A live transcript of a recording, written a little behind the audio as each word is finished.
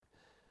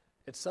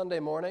It's Sunday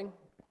morning,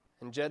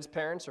 and Jed's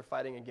parents are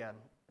fighting again.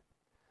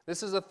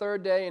 This is the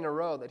third day in a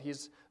row that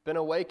he's been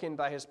awakened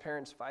by his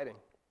parents fighting.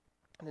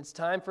 And it's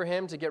time for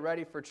him to get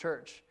ready for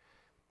church.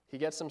 He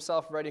gets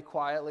himself ready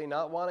quietly,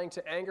 not wanting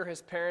to anger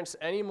his parents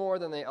any more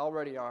than they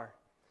already are.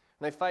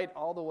 And they fight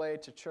all the way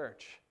to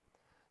church.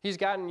 He's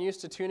gotten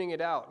used to tuning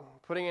it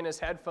out, putting in his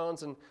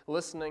headphones and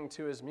listening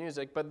to his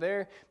music. But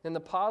there, in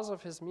the pause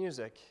of his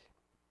music,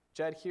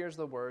 Jed hears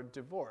the word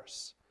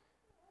divorce.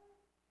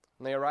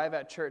 And they arrive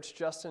at church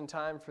just in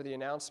time for the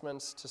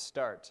announcements to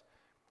start.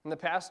 And the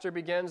pastor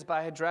begins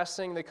by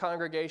addressing the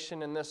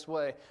congregation in this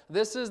way.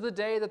 This is the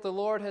day that the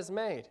Lord has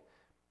made.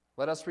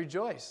 Let us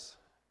rejoice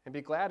and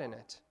be glad in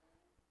it.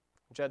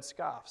 Jed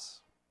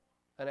scoffs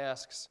and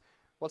asks,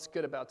 what's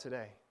good about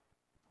today?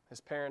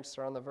 His parents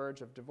are on the verge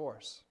of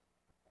divorce.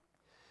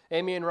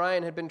 Amy and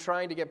Ryan had been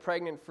trying to get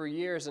pregnant for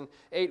years, and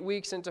 8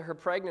 weeks into her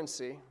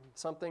pregnancy,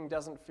 something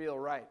doesn't feel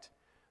right.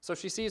 So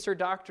she sees her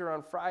doctor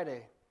on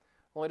Friday,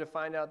 only to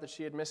find out that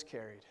she had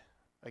miscarried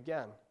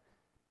again.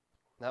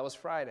 That was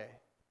Friday.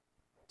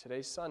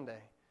 Today's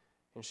Sunday.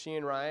 And she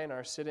and Ryan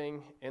are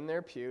sitting in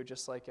their pew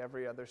just like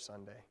every other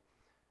Sunday.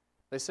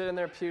 They sit in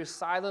their pew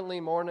silently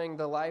mourning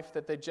the life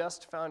that they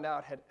just found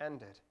out had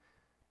ended.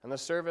 And the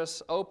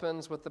service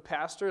opens with the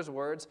pastor's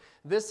words,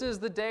 "This is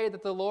the day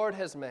that the Lord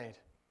has made.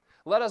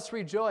 Let us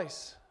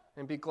rejoice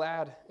and be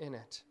glad in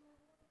it."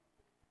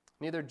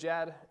 Neither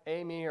Jed,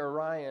 Amy, or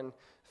Ryan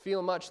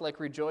feel much like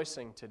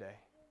rejoicing today.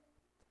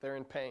 They're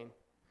in pain.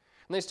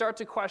 And they start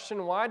to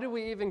question, why do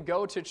we even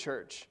go to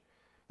church?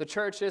 The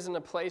church isn't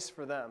a place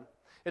for them.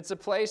 It's a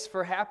place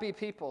for happy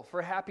people,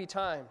 for happy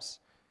times,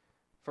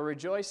 for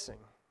rejoicing,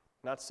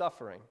 not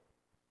suffering.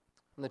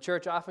 And the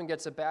church often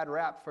gets a bad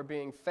rap for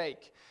being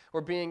fake or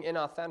being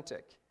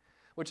inauthentic,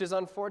 which is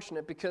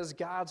unfortunate because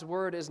God's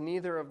word is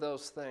neither of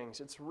those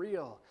things. It's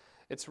real,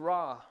 it's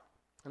raw,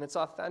 and it's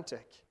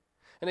authentic.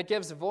 And it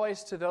gives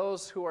voice to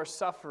those who are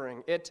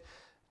suffering. It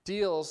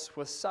deals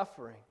with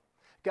suffering.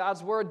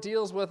 God's word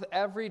deals with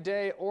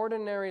everyday,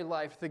 ordinary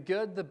life, the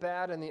good, the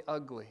bad, and the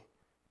ugly.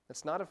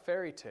 It's not a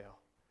fairy tale.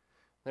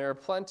 There are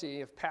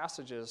plenty of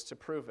passages to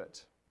prove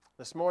it.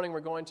 This morning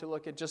we're going to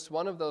look at just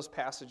one of those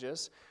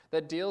passages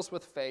that deals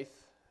with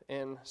faith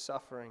in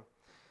suffering.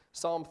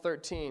 Psalm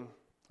 13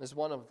 is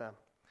one of them.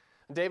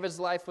 David's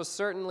life was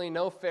certainly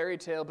no fairy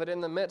tale, but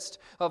in the midst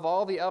of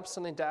all the ups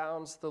and the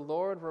downs, the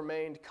Lord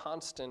remained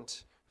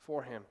constant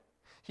for him.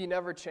 He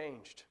never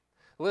changed.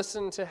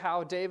 Listen to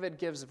how David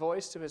gives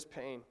voice to his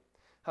pain,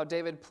 how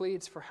David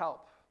pleads for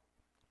help,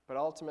 but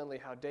ultimately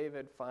how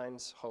David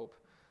finds hope.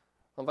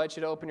 I'll invite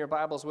you to open your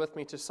Bibles with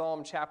me to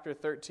Psalm chapter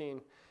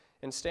 13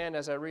 and stand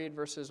as I read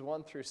verses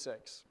 1 through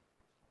 6.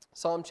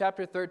 Psalm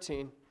chapter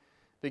 13,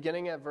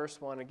 beginning at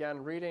verse 1,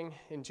 again reading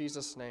in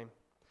Jesus' name.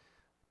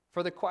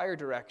 For the choir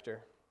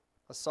director,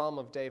 a psalm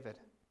of David.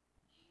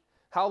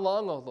 How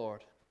long, O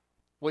Lord,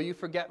 will you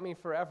forget me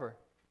forever?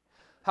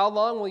 How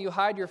long will you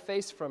hide your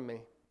face from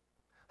me?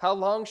 How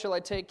long shall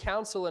I take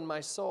counsel in my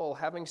soul,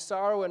 having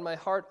sorrow in my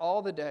heart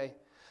all the day?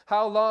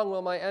 How long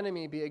will my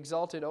enemy be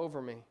exalted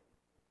over me?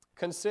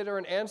 Consider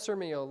and answer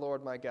me, O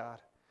Lord my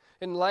God.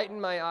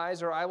 Enlighten my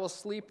eyes, or I will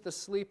sleep the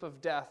sleep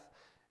of death,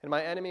 and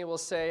my enemy will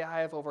say,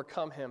 I have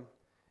overcome him,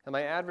 and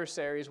my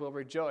adversaries will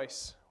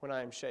rejoice when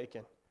I am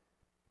shaken.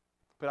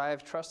 But I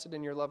have trusted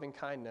in your loving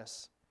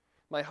kindness.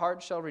 My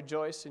heart shall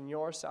rejoice in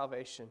your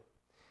salvation.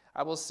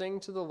 I will sing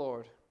to the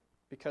Lord,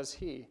 because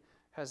he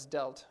has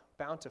dealt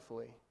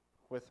bountifully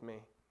with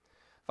me.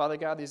 Father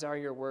God, these are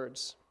your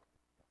words.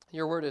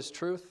 Your word is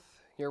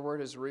truth. Your word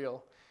is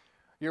real.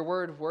 Your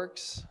word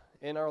works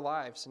in our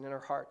lives and in our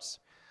hearts.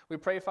 We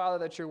pray, Father,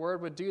 that your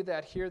word would do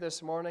that here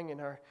this morning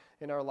in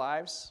our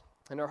lives,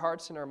 in our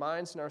hearts, in our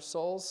minds, in our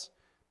souls,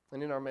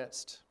 and in our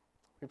midst.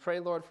 We pray,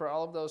 Lord, for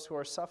all of those who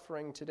are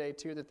suffering today,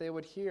 too, that they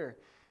would hear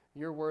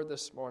your word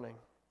this morning,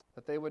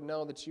 that they would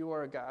know that you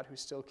are a God who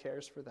still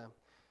cares for them.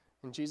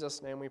 In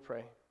Jesus' name we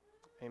pray.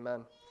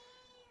 Amen.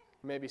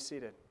 You may be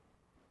seated.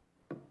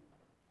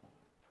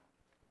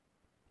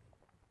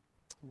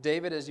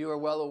 David, as you are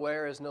well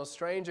aware, is no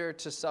stranger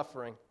to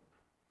suffering.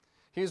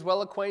 He was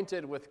well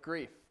acquainted with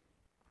grief.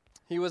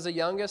 He was the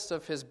youngest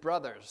of his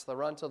brothers, the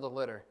runt of the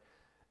litter.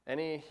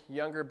 Any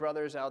younger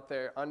brothers out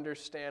there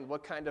understand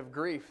what kind of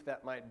grief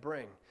that might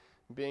bring,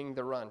 being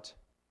the runt.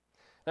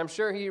 And I'm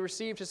sure he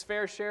received his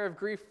fair share of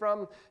grief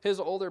from his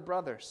older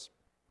brothers.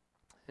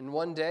 And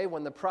one day,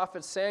 when the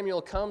prophet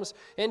Samuel comes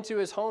into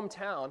his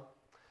hometown,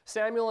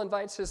 Samuel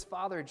invites his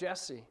father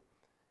Jesse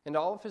and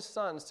all of his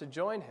sons to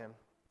join him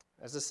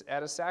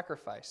at a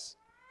sacrifice.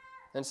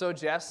 And so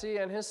Jesse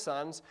and his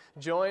sons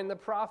join the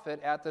prophet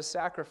at the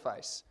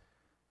sacrifice.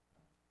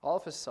 All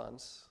of his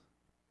sons,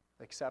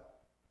 except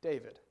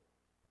David.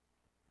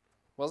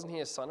 Wasn't he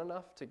a son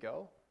enough to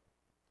go?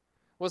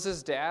 Was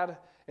his dad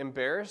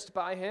embarrassed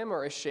by him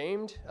or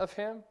ashamed of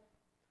him?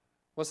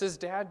 Was his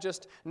dad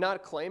just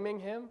not claiming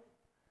him?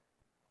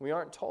 We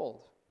aren't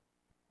told.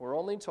 We're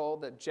only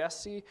told that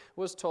Jesse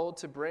was told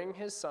to bring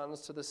his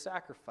sons to the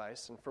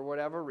sacrifice, and for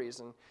whatever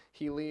reason,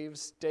 he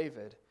leaves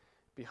David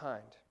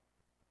behind.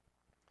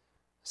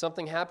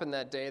 Something happened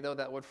that day, though,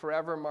 that would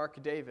forever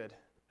mark David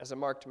as a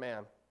marked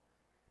man.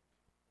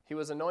 He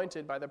was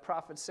anointed by the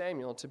prophet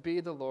Samuel to be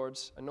the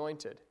Lord's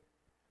anointed.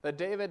 That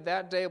David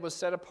that day was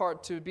set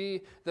apart to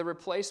be the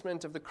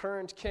replacement of the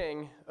current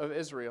king of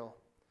Israel,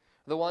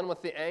 the one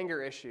with the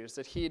anger issues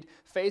that he'd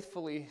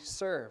faithfully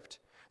served,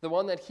 the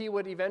one that he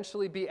would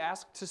eventually be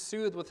asked to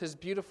soothe with his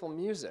beautiful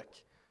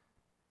music,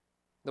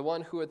 the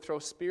one who would throw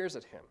spears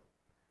at him.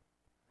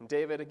 And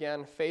David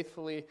again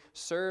faithfully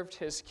served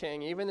his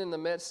king, even in the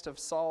midst of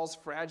Saul's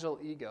fragile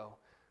ego,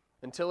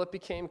 until it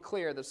became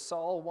clear that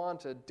Saul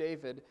wanted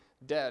David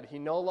dead. He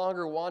no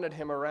longer wanted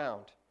him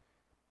around.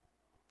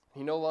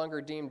 He no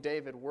longer deemed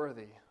David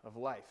worthy of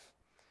life.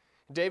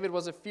 David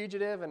was a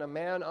fugitive and a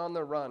man on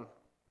the run.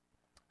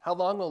 How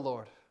long, O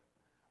Lord?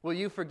 Will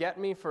you forget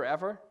me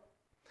forever?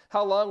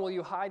 How long will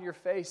you hide your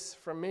face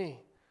from me?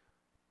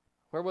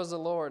 Where was the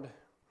Lord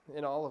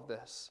in all of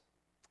this?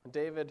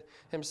 David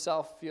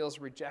himself feels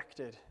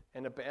rejected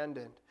and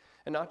abandoned,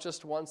 and not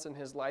just once in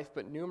his life,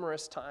 but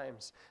numerous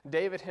times.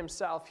 David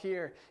himself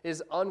here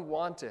is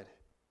unwanted.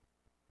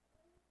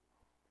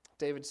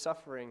 David's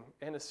suffering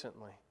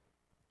innocently.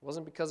 It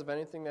wasn't because of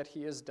anything that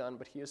he has done,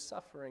 but he is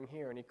suffering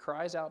here, and he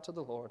cries out to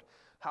the Lord,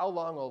 "How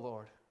long, O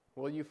Lord,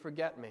 will you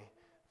forget me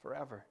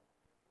forever?"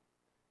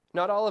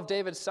 Not all of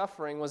David's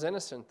suffering was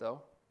innocent,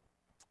 though.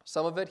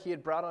 Some of it he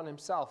had brought on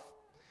himself.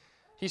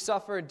 He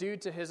suffered due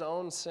to his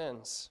own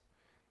sins.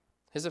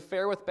 His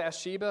affair with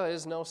Bathsheba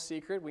is no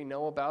secret. We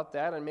know about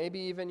that, and maybe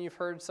even you've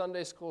heard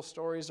Sunday school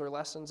stories or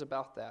lessons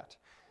about that.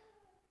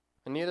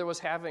 And neither was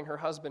having her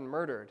husband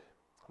murdered.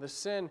 The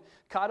sin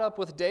caught up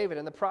with David,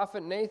 and the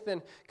prophet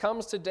Nathan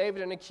comes to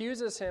David and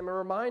accuses him and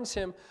reminds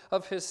him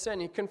of his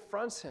sin. He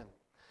confronts him.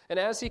 And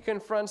as he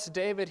confronts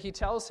David, he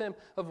tells him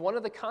of one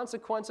of the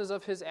consequences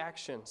of his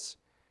actions.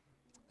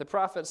 The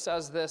prophet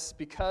says this,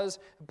 "Because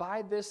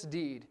by this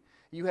deed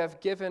you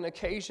have given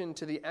occasion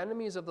to the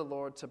enemies of the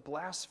Lord to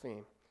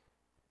blaspheme.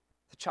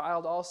 The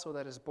child also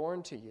that is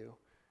born to you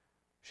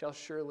shall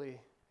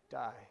surely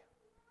die."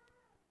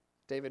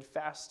 David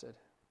fasted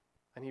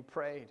and he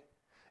prayed,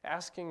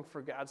 asking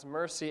for God's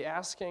mercy,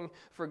 asking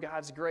for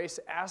God's grace,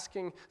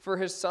 asking for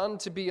his son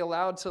to be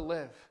allowed to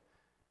live.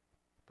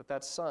 But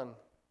that son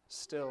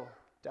still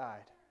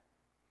died.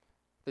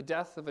 The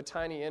death of a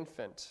tiny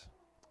infant,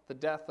 the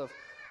death of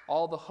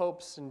all the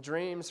hopes and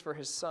dreams for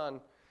his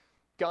son,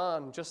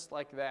 gone just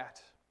like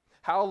that.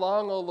 How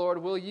long, O Lord,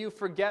 will you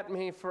forget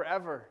me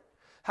forever?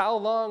 How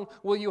long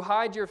will you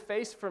hide your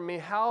face from me?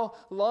 How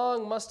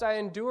long must I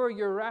endure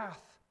your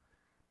wrath?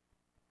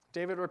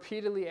 David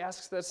repeatedly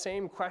asks that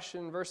same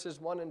question in verses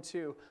 1 and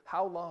 2.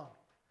 How long?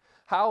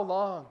 How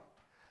long?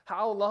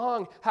 How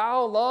long?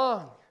 How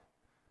long?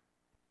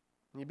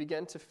 And you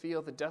begin to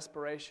feel the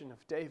desperation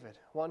of David,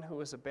 one who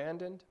is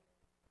abandoned,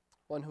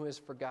 one who is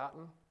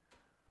forgotten,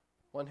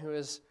 one who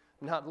is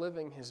not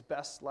living his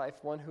best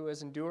life, one who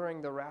is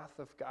enduring the wrath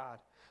of God.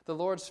 The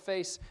Lord's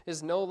face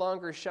is no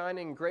longer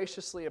shining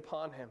graciously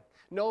upon him,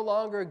 no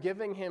longer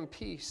giving him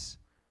peace.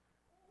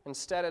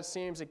 Instead, it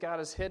seems that God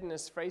has hidden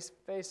his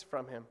face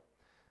from him,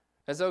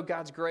 as though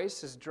God's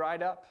grace has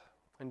dried up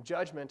and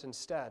judgment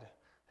instead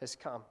has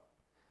come.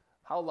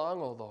 How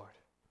long, O Lord?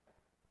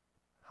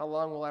 How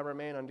long will I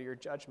remain under your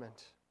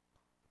judgment?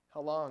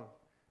 How long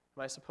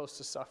am I supposed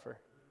to suffer?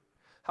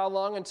 How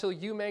long until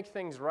you make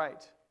things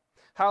right?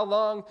 How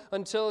long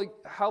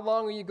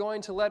are you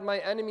going to let my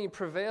enemy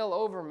prevail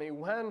over me?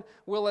 When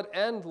will it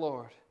end,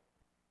 Lord?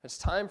 It's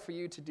time for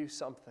you to do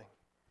something.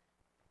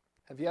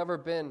 Have you ever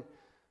been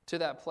to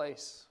that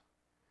place?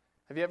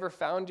 Have you ever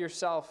found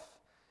yourself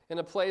in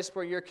a place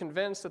where you're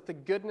convinced that the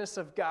goodness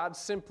of God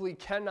simply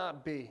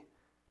cannot be?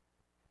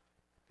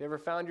 Have you ever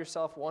found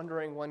yourself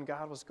wondering when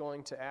God was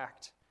going to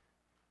act,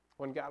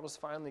 when God was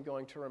finally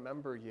going to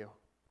remember you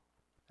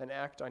and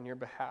act on your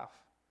behalf,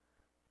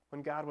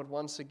 when God would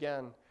once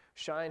again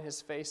shine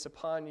his face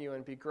upon you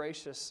and be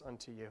gracious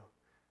unto you?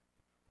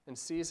 In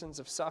seasons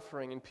of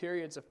suffering, in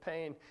periods of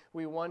pain,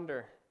 we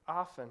wonder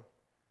often,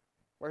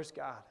 where's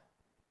God?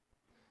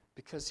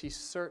 Because he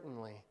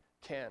certainly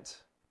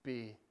can't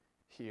be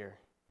here.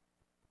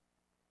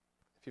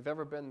 If you've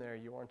ever been there,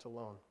 you aren't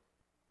alone.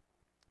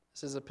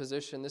 This is a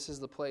position, this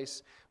is the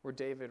place where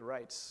David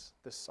writes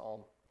this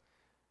psalm.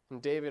 And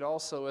David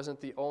also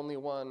isn't the only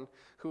one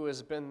who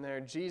has been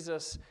there.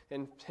 Jesus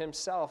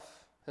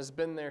himself has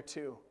been there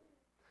too.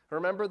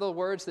 Remember the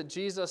words that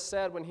Jesus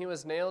said when he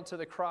was nailed to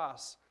the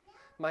cross.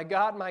 My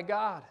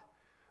God,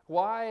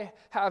 why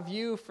have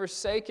you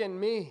forsaken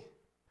me?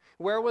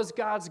 Where was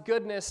God's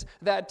goodness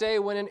that day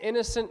when an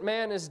innocent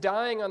man is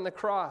dying on the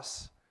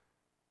cross?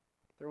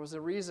 There was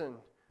a reason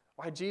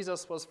why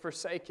Jesus was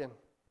forsaken.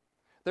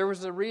 There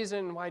was a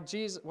reason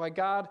why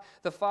God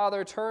the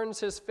Father turns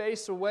his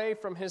face away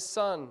from his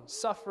Son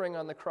suffering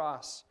on the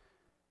cross.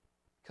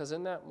 Because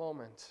in that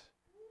moment,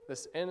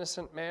 this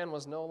innocent man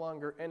was no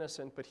longer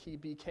innocent, but he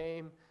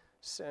became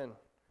sin,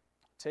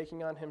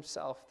 taking on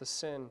himself the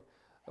sin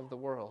of the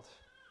world.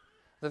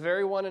 The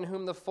very one in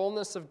whom the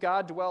fullness of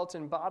God dwelt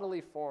in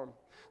bodily form,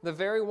 the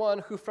very one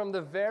who from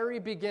the very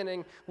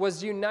beginning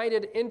was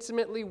united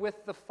intimately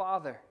with the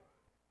Father,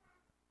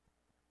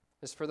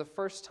 is for the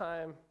first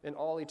time in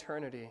all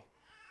eternity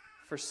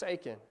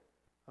forsaken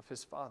of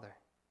his Father,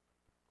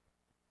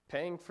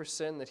 paying for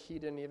sin that he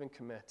didn't even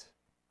commit.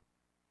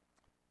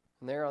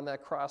 And there on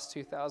that cross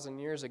 2,000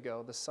 years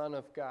ago, the Son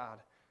of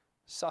God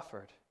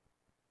suffered.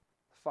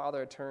 The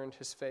Father turned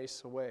his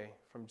face away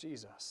from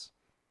Jesus.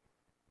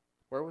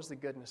 Where was the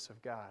goodness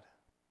of God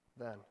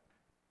then?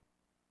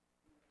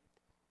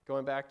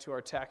 Going back to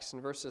our text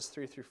in verses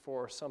 3 through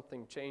 4,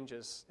 something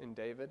changes in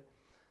David.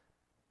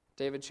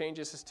 David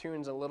changes his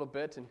tunes a little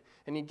bit,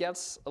 and he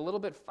gets a little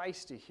bit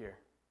feisty here.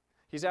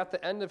 He's at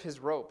the end of his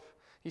rope.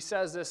 He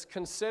says this,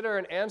 "Consider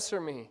and answer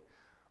me,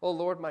 O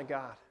Lord my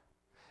God.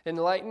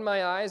 Enlighten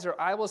my eyes, or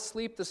I will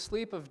sleep the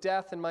sleep of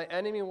death, and my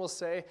enemy will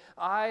say,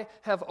 I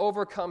have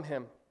overcome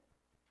him.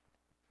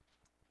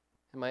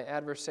 And my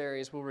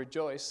adversaries will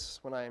rejoice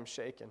when I am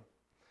shaken."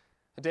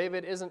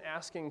 David isn't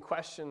asking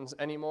questions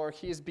anymore.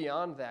 He is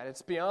beyond that.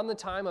 It's beyond the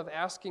time of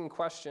asking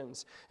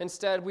questions.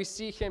 Instead, we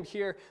see him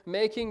here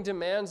making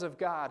demands of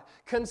God.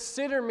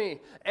 Consider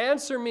me,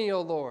 answer me,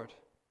 O Lord.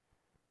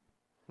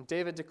 And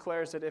David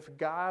declares that if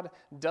God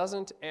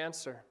doesn't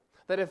answer,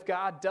 that if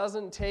God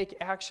doesn't take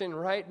action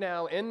right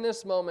now in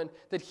this moment,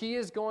 that he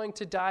is going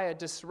to die a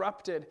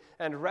disrupted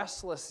and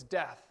restless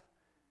death.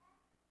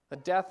 A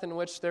death in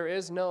which there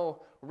is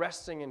no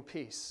resting in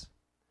peace.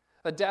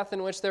 A death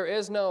in which there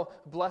is no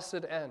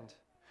blessed end.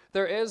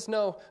 There is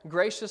no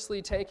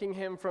graciously taking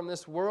him from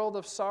this world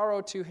of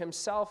sorrow to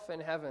himself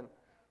in heaven.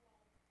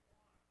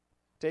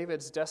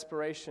 David's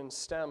desperation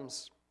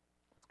stems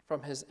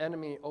from his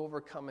enemy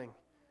overcoming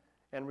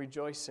and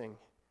rejoicing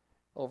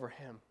over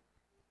him.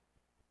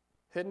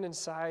 Hidden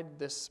inside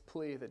this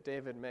plea that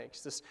David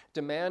makes, this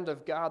demand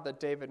of God that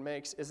David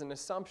makes, is an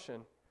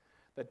assumption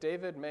that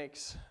David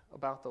makes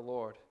about the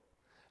Lord.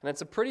 And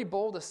it's a pretty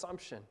bold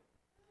assumption.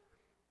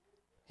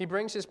 He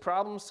brings his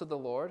problems to the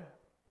Lord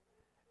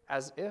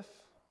as if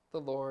the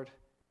Lord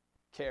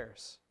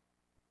cares.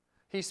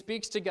 He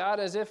speaks to God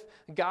as if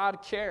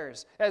God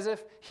cares, as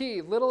if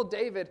he, little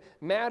David,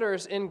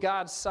 matters in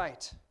God's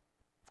sight.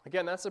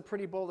 Again, that's a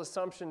pretty bold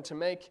assumption to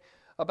make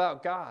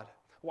about God.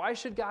 Why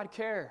should God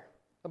care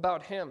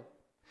about him?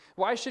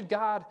 Why should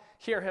God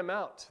hear him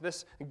out,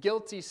 this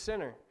guilty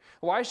sinner?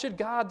 Why should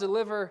God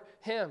deliver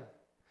him?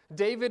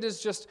 David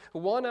is just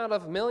one out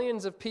of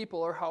millions of people,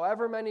 or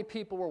however many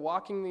people were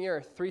walking the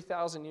earth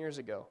 3,000 years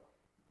ago.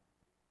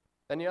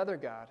 Any other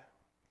God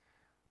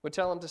would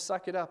tell him to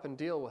suck it up and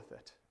deal with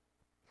it.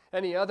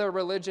 Any other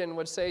religion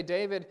would say,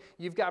 David,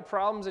 you've got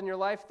problems in your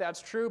life,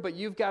 that's true, but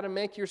you've got to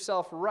make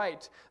yourself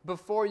right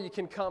before you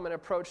can come and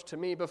approach to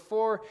me,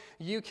 before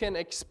you can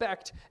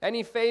expect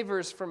any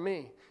favors from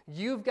me.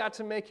 You've got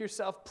to make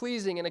yourself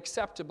pleasing and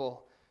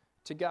acceptable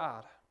to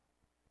God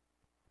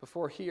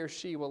before he or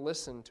she will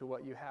listen to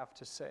what you have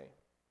to say.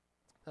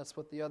 That's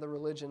what the other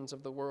religions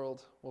of the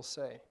world will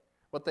say,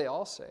 what they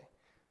all say.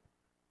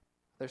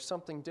 There's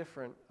something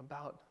different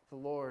about the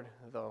Lord,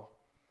 though.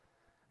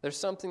 There's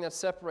something that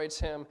separates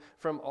him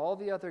from all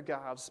the other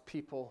gods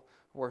people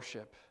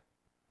worship.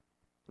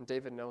 And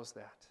David knows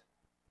that.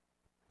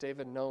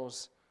 David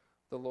knows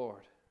the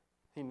Lord.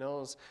 He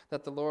knows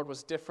that the Lord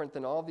was different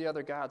than all the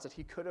other gods that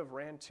he could have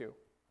ran to.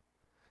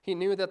 He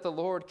knew that the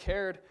Lord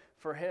cared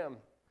for him.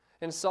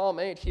 In Psalm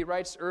 8, he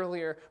writes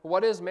earlier,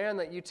 "What is man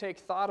that you take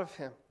thought of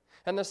him,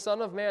 and the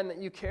Son of Man that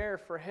you care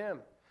for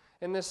him?"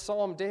 In this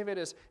psalm, David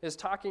is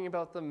talking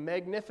about the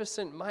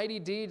magnificent, mighty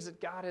deeds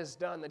that God has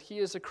done, that he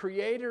is a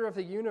creator of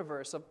the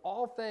universe, of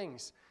all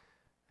things.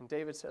 And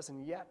David says,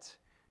 and yet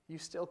you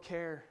still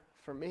care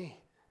for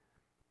me.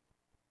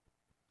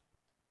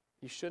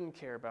 You shouldn't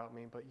care about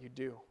me, but you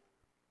do.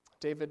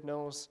 David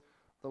knows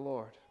the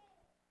Lord.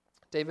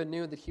 David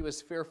knew that he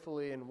was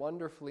fearfully and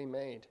wonderfully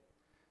made,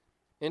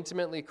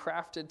 intimately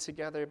crafted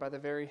together by the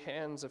very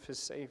hands of his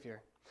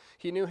Savior.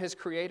 He knew his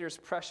Creator's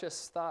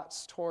precious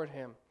thoughts toward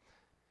him.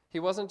 He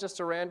wasn't just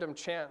a random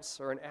chance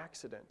or an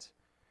accident.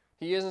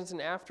 He isn't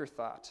an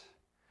afterthought.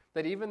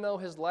 That even though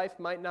his life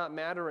might not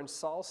matter in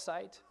Saul's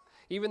sight,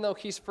 even though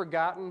he's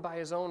forgotten by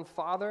his own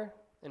father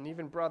and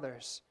even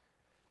brothers,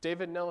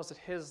 David knows that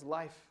his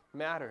life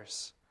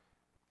matters,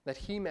 that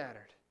he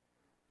mattered.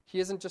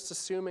 He isn't just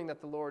assuming that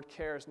the Lord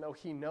cares. No,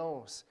 he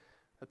knows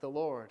that the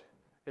Lord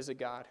is a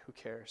God who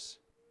cares.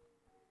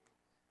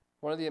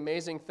 One of the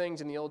amazing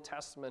things in the Old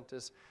Testament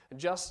is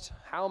just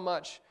how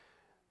much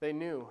they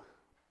knew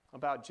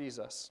about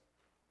Jesus.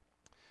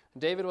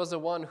 David was the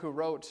one who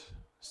wrote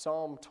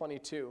Psalm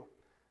 22.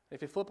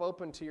 If you flip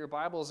open to your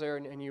Bibles there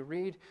and you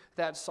read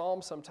that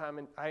psalm sometime,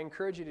 and I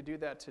encourage you to do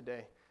that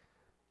today.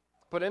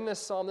 But in this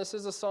psalm, this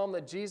is a psalm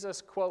that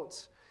Jesus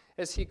quotes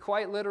as he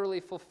quite literally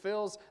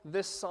fulfills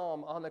this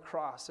psalm on the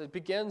cross. It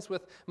begins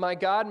with, my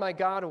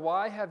God,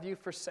 why have you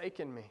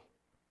forsaken me?"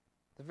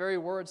 The very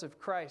words of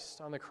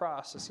Christ on the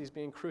cross as he's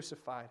being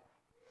crucified.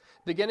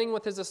 Beginning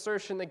with his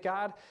assertion that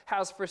God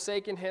has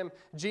forsaken him,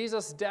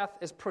 Jesus' death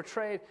is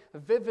portrayed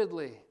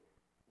vividly.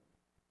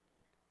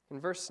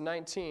 In verse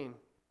 19,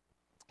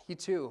 he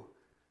too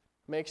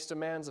makes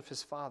demands of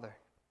his Father.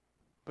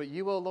 But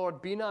you, O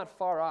Lord, be not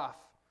far off.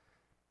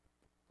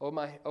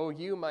 O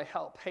you, my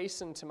help,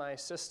 hasten to my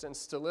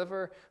assistance.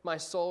 Deliver my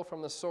soul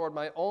from the sword,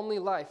 my only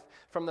life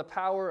from the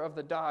power of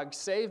the dog.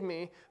 Save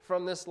me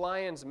from this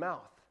lion's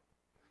mouth.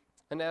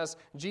 And as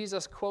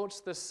Jesus quotes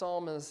this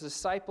psalm, and his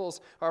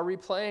disciples are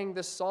replaying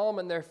this psalm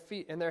in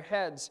their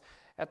heads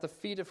at the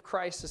feet of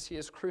Christ as he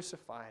is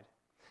crucified,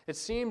 it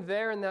seemed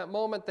there in that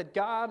moment that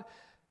God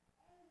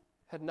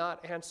had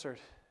not answered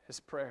his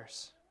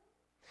prayers.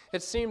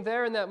 It seemed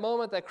there in that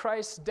moment that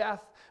Christ's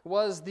death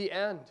was the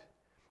end,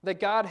 that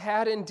God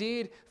had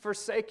indeed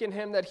forsaken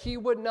him, that he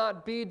would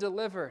not be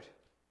delivered.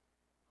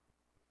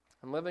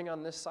 And living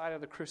on this side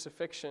of the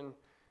crucifixion,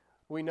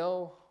 we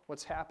know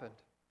what's happened.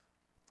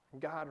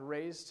 God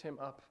raised him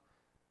up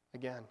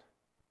again.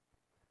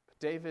 But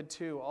David,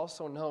 too,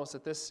 also knows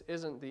that this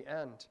isn't the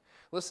end.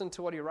 Listen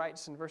to what he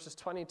writes in verses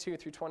 22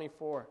 through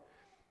 24.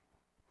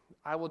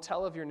 I will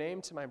tell of your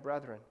name to my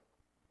brethren.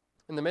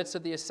 In the midst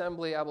of the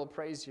assembly, I will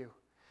praise you.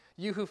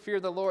 You who fear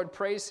the Lord,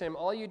 praise him.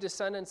 All you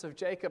descendants of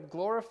Jacob,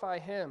 glorify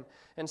him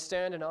and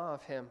stand in awe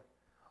of him.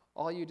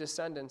 All you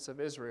descendants of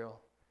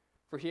Israel.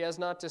 For he has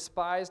not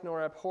despised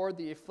nor abhorred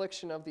the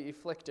affliction of the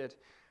afflicted,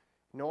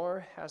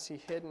 nor has he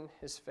hidden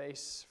his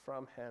face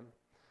from him.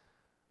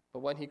 But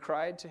when he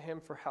cried to him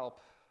for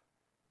help,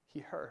 he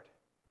heard.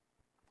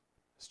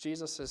 As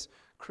Jesus is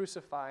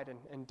crucified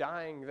and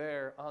dying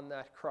there on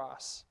that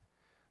cross,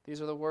 these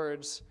are the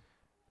words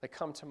that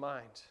come to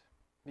mind.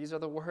 These are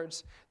the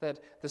words that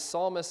the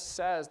psalmist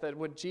says that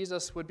what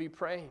Jesus would be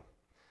praying,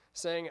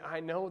 saying, I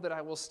know that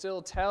I will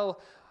still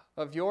tell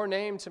of your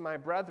name to my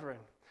brethren,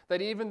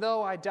 that even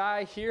though I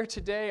die here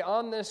today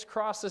on this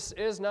cross, this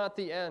is not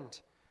the end.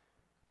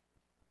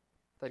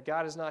 That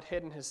God has not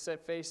hidden his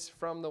face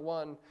from the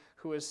one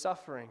who is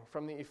suffering,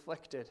 from the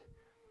afflicted,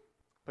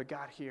 but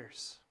God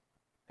hears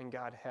and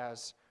God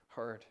has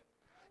heard.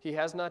 He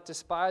has not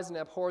despised and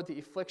abhorred the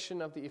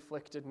affliction of the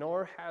afflicted,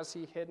 nor has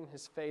he hidden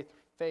his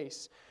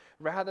face.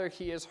 Rather,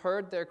 he has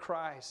heard their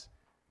cries.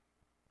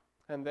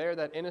 And there,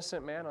 that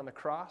innocent man on the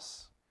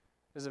cross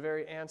is the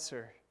very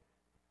answer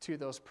to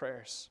those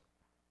prayers.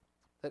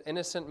 That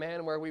innocent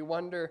man where we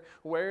wonder,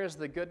 where is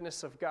the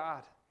goodness of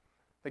God?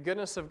 The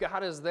goodness of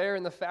God is there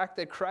in the fact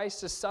that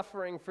Christ is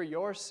suffering for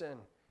your sin.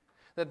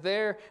 That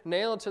there,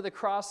 nailed to the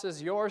cross,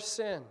 is your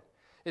sin,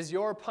 is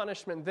your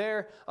punishment.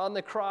 There on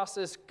the cross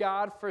is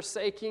God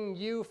forsaking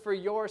you for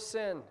your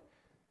sin,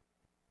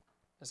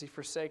 as he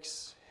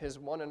forsakes his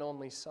one and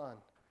only Son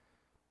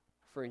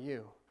for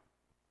you,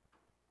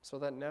 so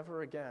that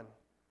never again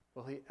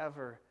will he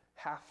ever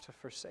have to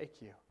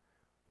forsake you.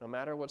 No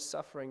matter what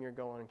suffering you're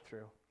going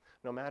through,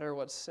 no matter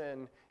what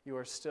sin you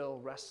are still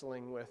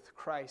wrestling with,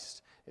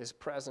 Christ is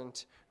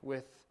present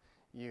with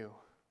you.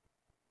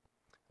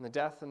 And the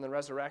death and the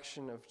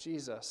resurrection of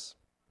Jesus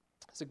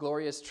is a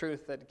glorious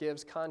truth that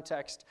gives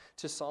context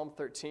to Psalm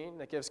 13,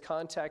 that gives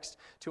context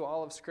to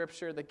all of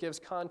Scripture, that gives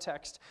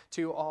context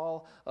to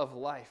all of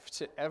life,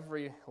 to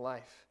every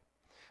life.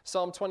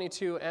 Psalm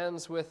 22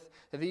 ends with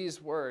these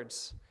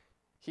words,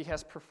 he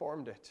has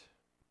performed it,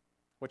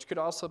 which could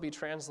also be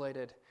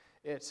translated,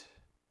 it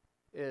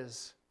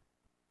is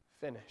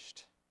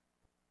finished.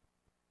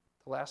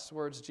 The last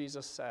words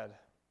Jesus said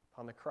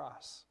on the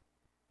cross.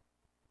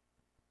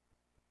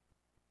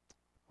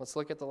 Let's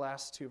look at the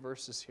last two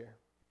verses here.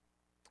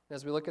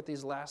 As we look at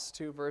these last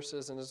two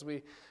verses and as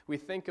we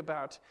think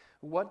about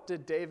what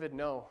did David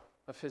know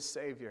of his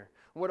Savior?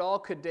 What all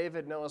could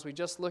David know? As we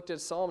just looked at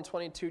Psalm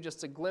 22,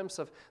 just a glimpse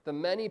of the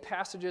many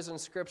passages in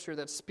Scripture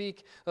that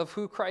speak of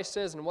who Christ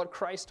is and what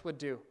Christ would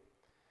do.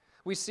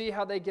 We see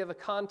how they give a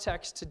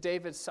context to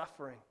David's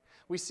suffering.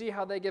 We see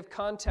how they give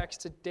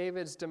context to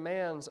David's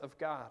demands of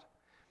God.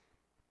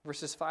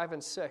 Verses 5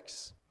 and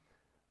 6.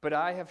 But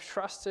I have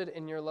trusted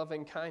in your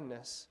loving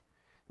kindness.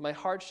 My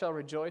heart shall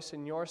rejoice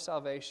in your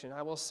salvation.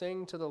 I will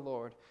sing to the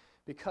Lord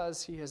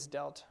because he has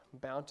dealt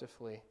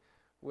bountifully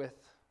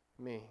with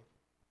me.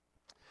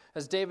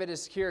 As David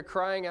is here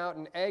crying out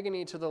in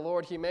agony to the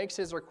Lord, he makes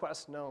his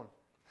request known.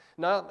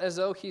 Not as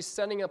though he's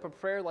sending up a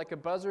prayer like a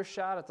buzzer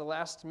shot at the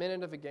last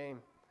minute of a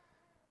game,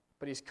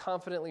 but he's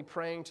confidently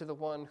praying to the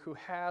one who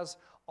has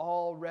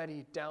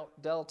already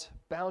dealt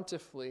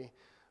bountifully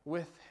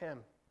with him.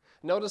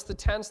 Notice the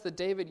tense that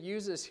David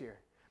uses here.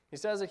 He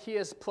says that he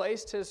has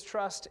placed his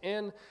trust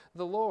in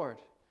the Lord.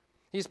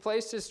 He's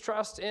placed his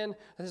trust in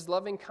his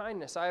loving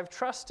kindness. I have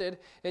trusted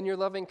in your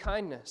loving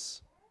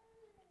kindness.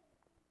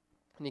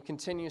 And he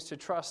continues to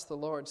trust the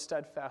Lord's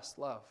steadfast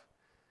love.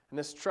 And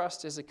this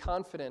trust is a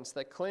confidence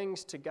that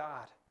clings to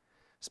God.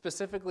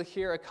 Specifically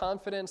here, a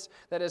confidence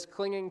that is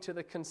clinging to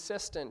the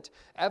consistent,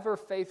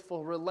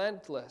 ever-faithful,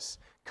 relentless,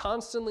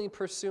 constantly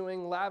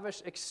pursuing,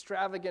 lavish,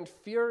 extravagant,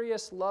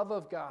 furious love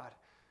of God.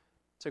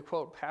 To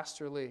quote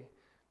Pastor Lee,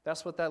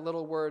 that's what that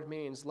little word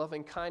means,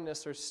 loving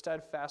kindness or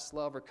steadfast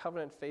love or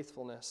covenant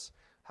faithfulness,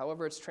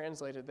 however it's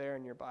translated there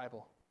in your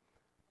Bible.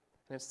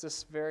 And it's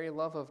this very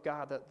love of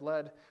God that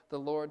led the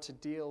Lord to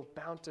deal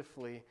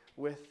bountifully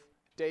with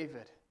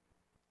David.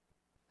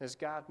 As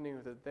God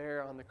knew that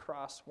there on the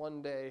cross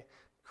one day,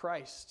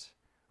 Christ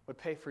would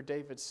pay for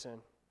David's sin.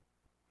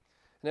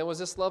 And it was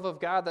this love of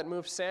God that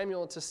moved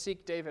Samuel to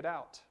seek David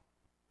out,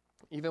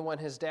 even when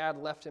his dad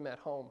left him at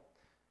home.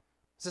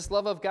 It's this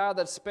love of God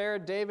that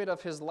spared David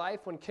of his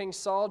life when King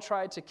Saul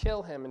tried to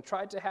kill him and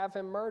tried to have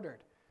him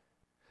murdered.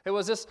 It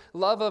was this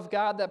love of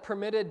God that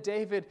permitted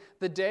David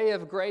the day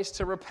of grace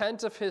to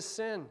repent of his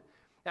sin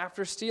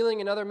after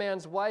stealing another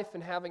man's wife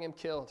and having him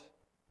killed.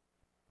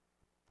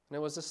 And it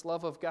was this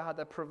love of God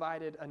that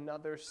provided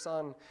another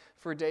son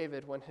for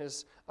David when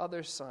his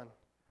other son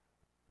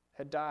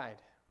had died,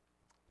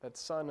 that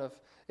son of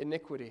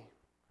iniquity,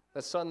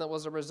 that son that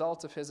was a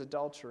result of his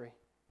adultery.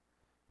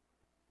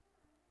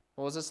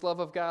 It was this love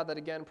of God that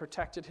again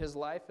protected his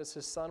life as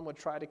his son would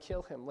try to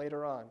kill him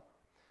later on.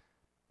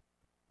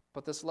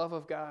 But this love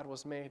of God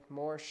was made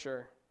more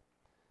sure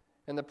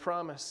in the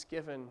promise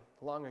given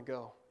long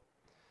ago,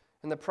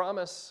 in the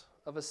promise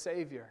of a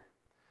Savior,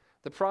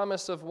 the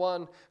promise of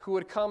one who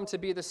would come to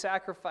be the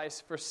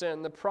sacrifice for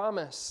sin, the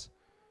promise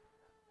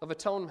of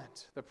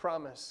atonement, the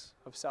promise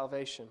of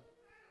salvation.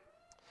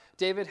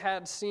 David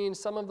had seen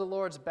some of the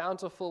Lord's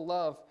bountiful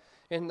love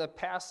in the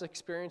past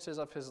experiences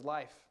of his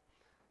life,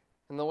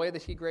 in the way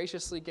that he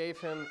graciously gave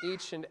him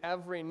each and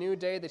every new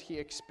day that he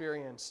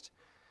experienced.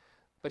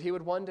 But he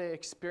would one day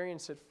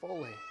experience it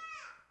fully.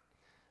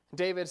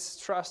 David's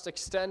trust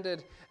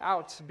extended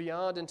out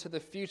beyond into the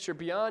future,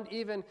 beyond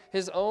even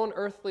his own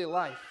earthly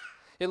life.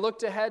 It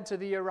looked ahead to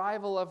the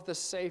arrival of the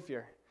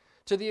Savior,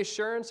 to the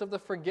assurance of the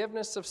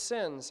forgiveness of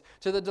sins,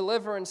 to the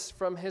deliverance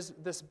from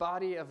this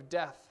body of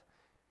death,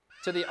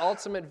 to the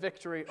ultimate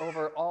victory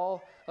over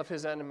all of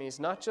his enemies,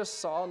 not just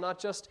Saul, not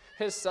just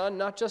his son,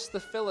 not just the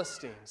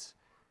Philistines,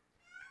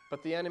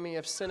 but the enemy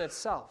of sin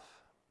itself,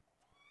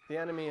 the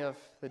enemy of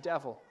the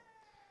devil,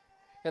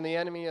 and the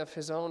enemy of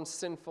his own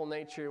sinful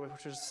nature,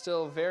 which was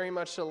still very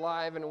much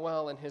alive and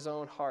well in his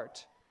own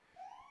heart.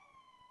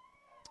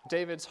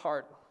 David's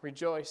heart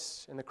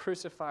rejoiced in the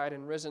crucified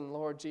and risen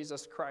Lord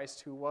Jesus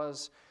Christ who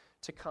was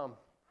to come,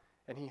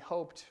 and he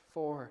hoped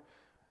for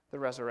the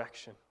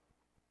resurrection.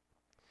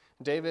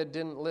 David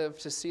didn't live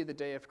to see the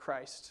day of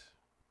Christ,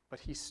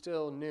 but he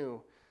still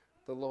knew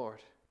the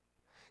Lord.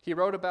 He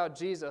wrote about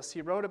Jesus.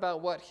 He wrote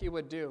about what he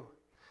would do.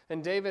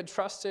 And David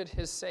trusted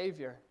his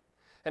Savior.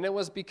 And it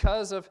was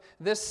because of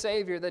this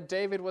Savior that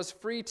David was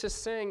free to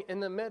sing in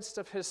the midst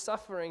of his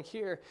suffering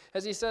here.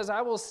 As he says,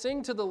 I will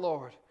sing to the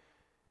Lord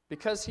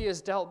because he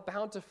has dealt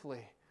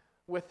bountifully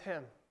with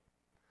him.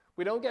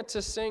 We don't get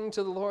to sing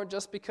to the Lord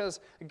just because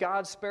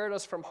God spared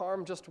us from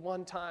harm just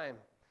one time.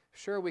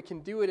 Sure, we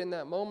can do it in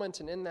that moment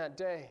and in that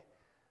day.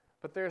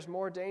 But there's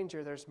more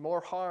danger, there's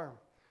more harm,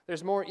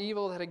 there's more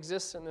evil that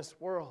exists in this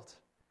world.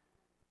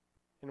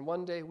 And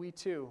one day we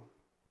too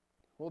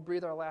will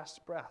breathe our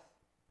last breath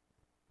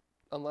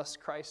unless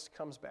Christ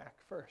comes back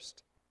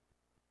first.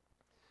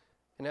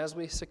 And as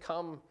we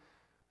succumb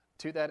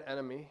to that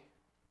enemy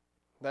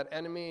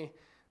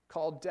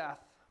called death,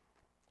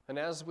 and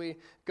as we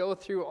go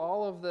through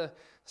all of the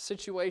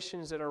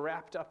situations that are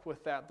wrapped up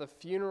with that, the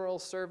funeral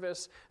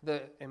service,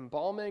 the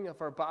embalming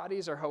of our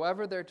bodies, or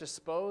however they're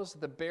disposed,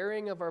 the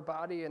burying of our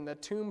body, and the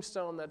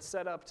tombstone that's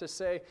set up to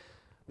say,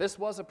 this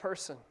was a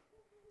person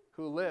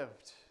who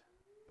lived,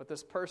 but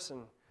this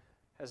person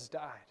has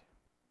died.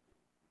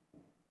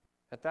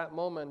 At that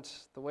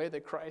moment, the way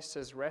that Christ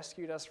has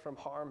rescued us from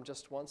harm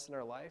just once in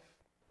our life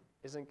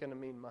isn't going to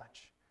mean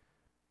much.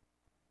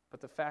 But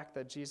the fact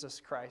that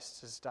Jesus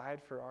Christ has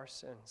died for our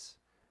sins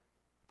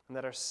and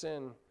that our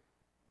sin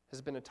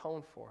has been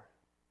atoned for,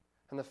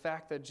 and the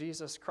fact that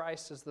Jesus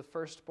Christ is the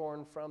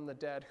firstborn from the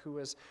dead who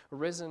has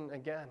risen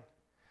again,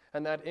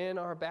 and that in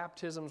our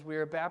baptisms we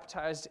are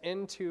baptized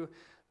into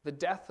the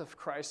death of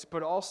Christ,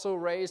 but also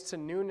raised to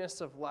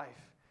newness of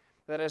life,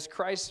 that as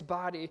Christ's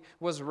body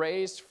was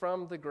raised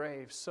from the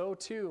grave, so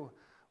too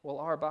will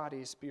our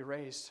bodies be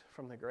raised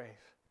from the grave.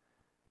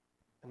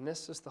 And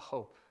this is the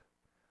hope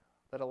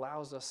that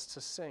allows us to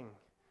sing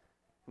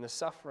in the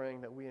suffering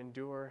that we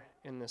endure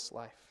in this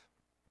life.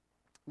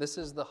 This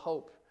is the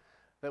hope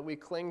that we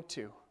cling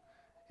to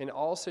in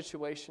all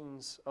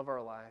situations of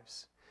our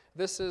lives.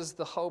 This is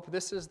the hope,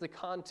 this is the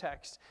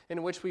context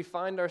in which we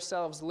find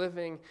ourselves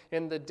living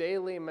in the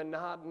daily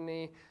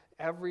monotony,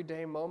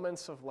 everyday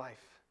moments of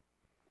life.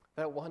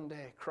 That one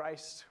day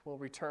Christ will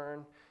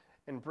return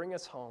and bring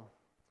us home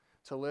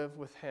to live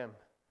with him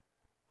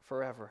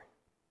forever.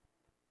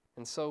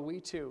 And so we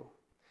too,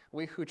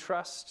 we who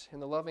trust in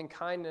the loving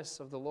kindness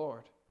of the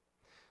Lord,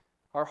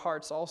 our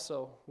hearts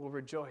also will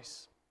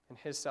rejoice in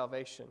his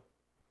salvation.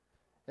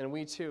 And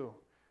we too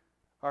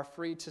are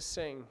free to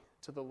sing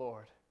to the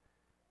Lord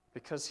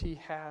because he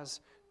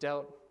has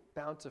dealt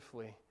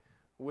bountifully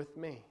with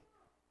me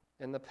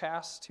in the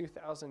past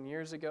 2,000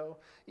 years ago,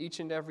 each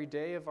and every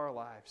day of our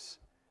lives,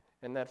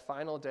 and that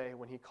final day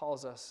when he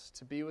calls us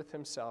to be with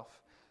himself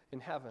in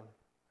heaven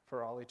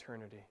for all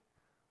eternity.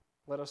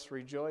 Let us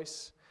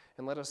rejoice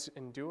and let us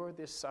endure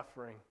this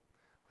suffering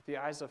with the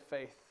eyes of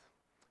faith,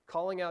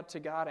 calling out to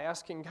God,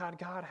 asking God,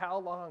 God, how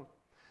long?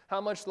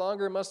 How much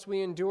longer must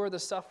we endure the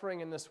suffering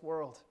in this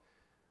world?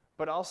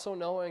 But also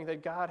knowing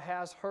that God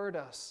has heard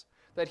us,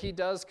 that he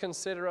does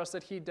consider us,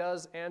 that he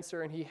does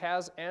answer, and he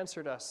has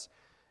answered us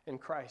in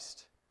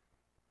Christ.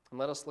 And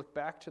let us look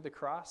back to the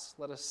cross.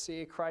 Let us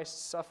see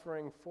Christ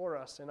suffering for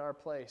us in our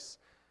place.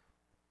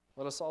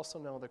 Let us also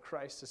know that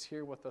Christ is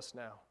here with us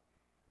now.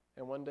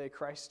 And one day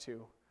Christ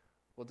too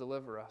will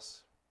deliver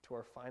us to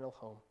our final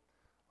home.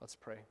 Let's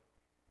pray.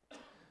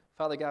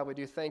 Father God, we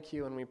do thank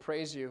you and we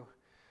praise you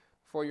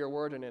for your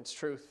word and its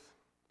truth.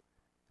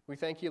 We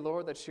thank you,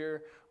 Lord, that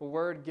your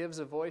word gives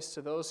a voice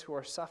to those who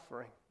are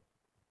suffering,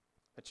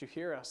 that you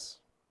hear us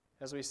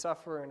as we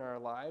suffer in our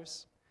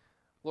lives.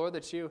 Lord,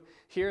 that you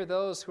hear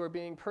those who are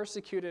being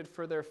persecuted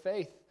for their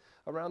faith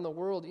around the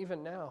world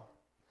even now,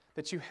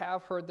 that you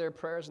have heard their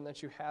prayers and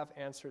that you have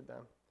answered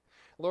them.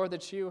 Lord,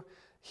 that you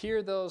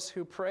hear those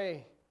who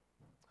pray,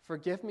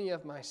 forgive me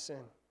of my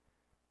sin,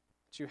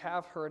 that you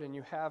have heard and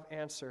you have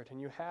answered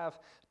and you have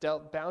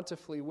dealt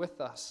bountifully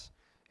with us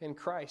in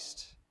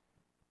Christ.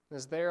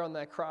 As there on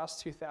that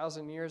cross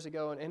 2,000 years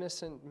ago, an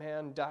innocent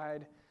man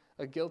died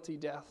a guilty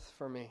death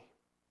for me.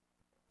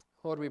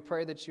 Lord, we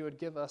pray that you would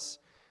give us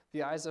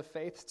the eyes of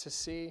faith to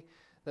see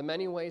the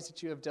many ways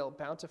that you have dealt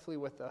bountifully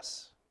with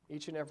us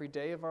each and every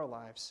day of our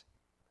lives.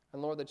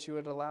 And Lord, that you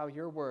would allow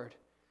your word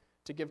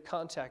to give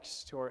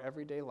context to our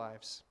everyday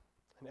lives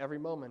and every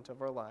moment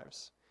of our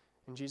lives.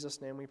 In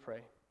Jesus' name we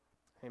pray.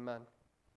 Amen.